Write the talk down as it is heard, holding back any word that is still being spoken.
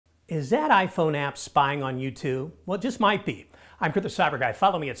Is that iPhone app spying on you too? Well, it just might be. I'm the CyberGuy.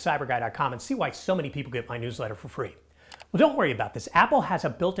 Follow me at cyberguy.com and see why so many people get my newsletter for free. Well, don't worry about this. Apple has a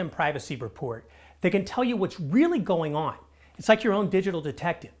built-in privacy report that can tell you what's really going on. It's like your own digital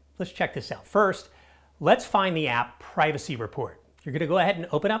detective. Let's check this out. First, let's find the app privacy report. You're going to go ahead and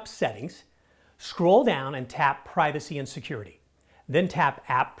open up Settings, scroll down and tap Privacy and Security. Then tap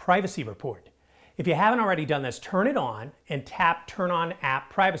App Privacy Report. If you haven't already done this, turn it on and tap Turn on App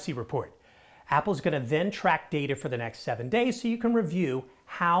Privacy Report. Apple's going to then track data for the next 7 days so you can review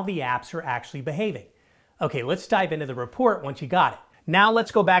how the apps are actually behaving. Okay, let's dive into the report once you got it. Now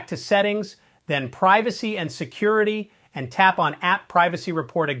let's go back to Settings, then Privacy and Security, and tap on App Privacy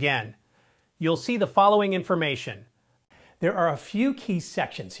Report again. You'll see the following information. There are a few key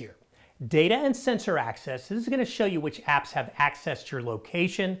sections here. Data and sensor access. This is going to show you which apps have access to your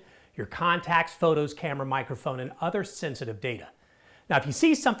location, your contacts, photos, camera, microphone, and other sensitive data. Now, if you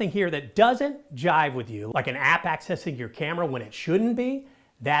see something here that doesn't jive with you, like an app accessing your camera when it shouldn't be,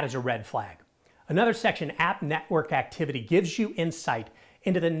 that is a red flag. Another section, App Network Activity, gives you insight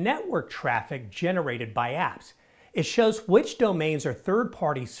into the network traffic generated by apps. It shows which domains or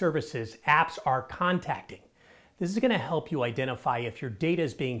third-party services apps are contacting. This is going to help you identify if your data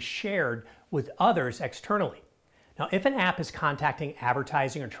is being shared with others externally. Now, if an app is contacting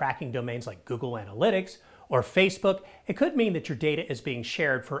advertising or tracking domains like Google Analytics or Facebook, it could mean that your data is being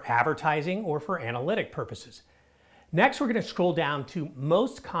shared for advertising or for analytic purposes. Next, we're going to scroll down to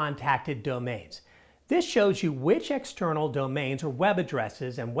Most Contacted Domains. This shows you which external domains or web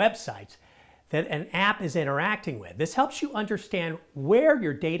addresses and websites that an app is interacting with. This helps you understand where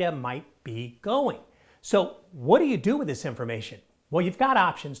your data might be going. So what do you do with this information? Well, you've got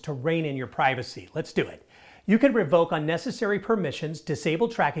options to rein in your privacy. Let's do it. You can revoke unnecessary permissions, disable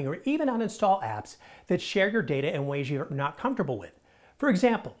tracking, or even uninstall apps that share your data in ways you're not comfortable with. For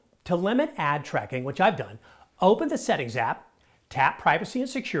example, to limit ad tracking, which I've done, open the Settings app, tap Privacy and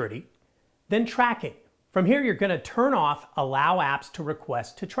Security, then Tracking. From here, you're going to turn off Allow Apps to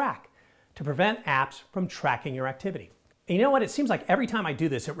Request to Track to prevent apps from tracking your activity. And you know what? It seems like every time I do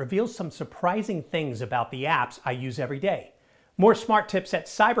this, it reveals some surprising things about the apps I use every day. More smart tips at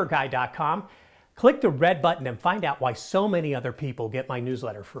cyberguy.com. Click the red button and find out why so many other people get my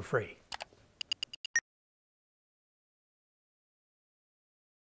newsletter for free.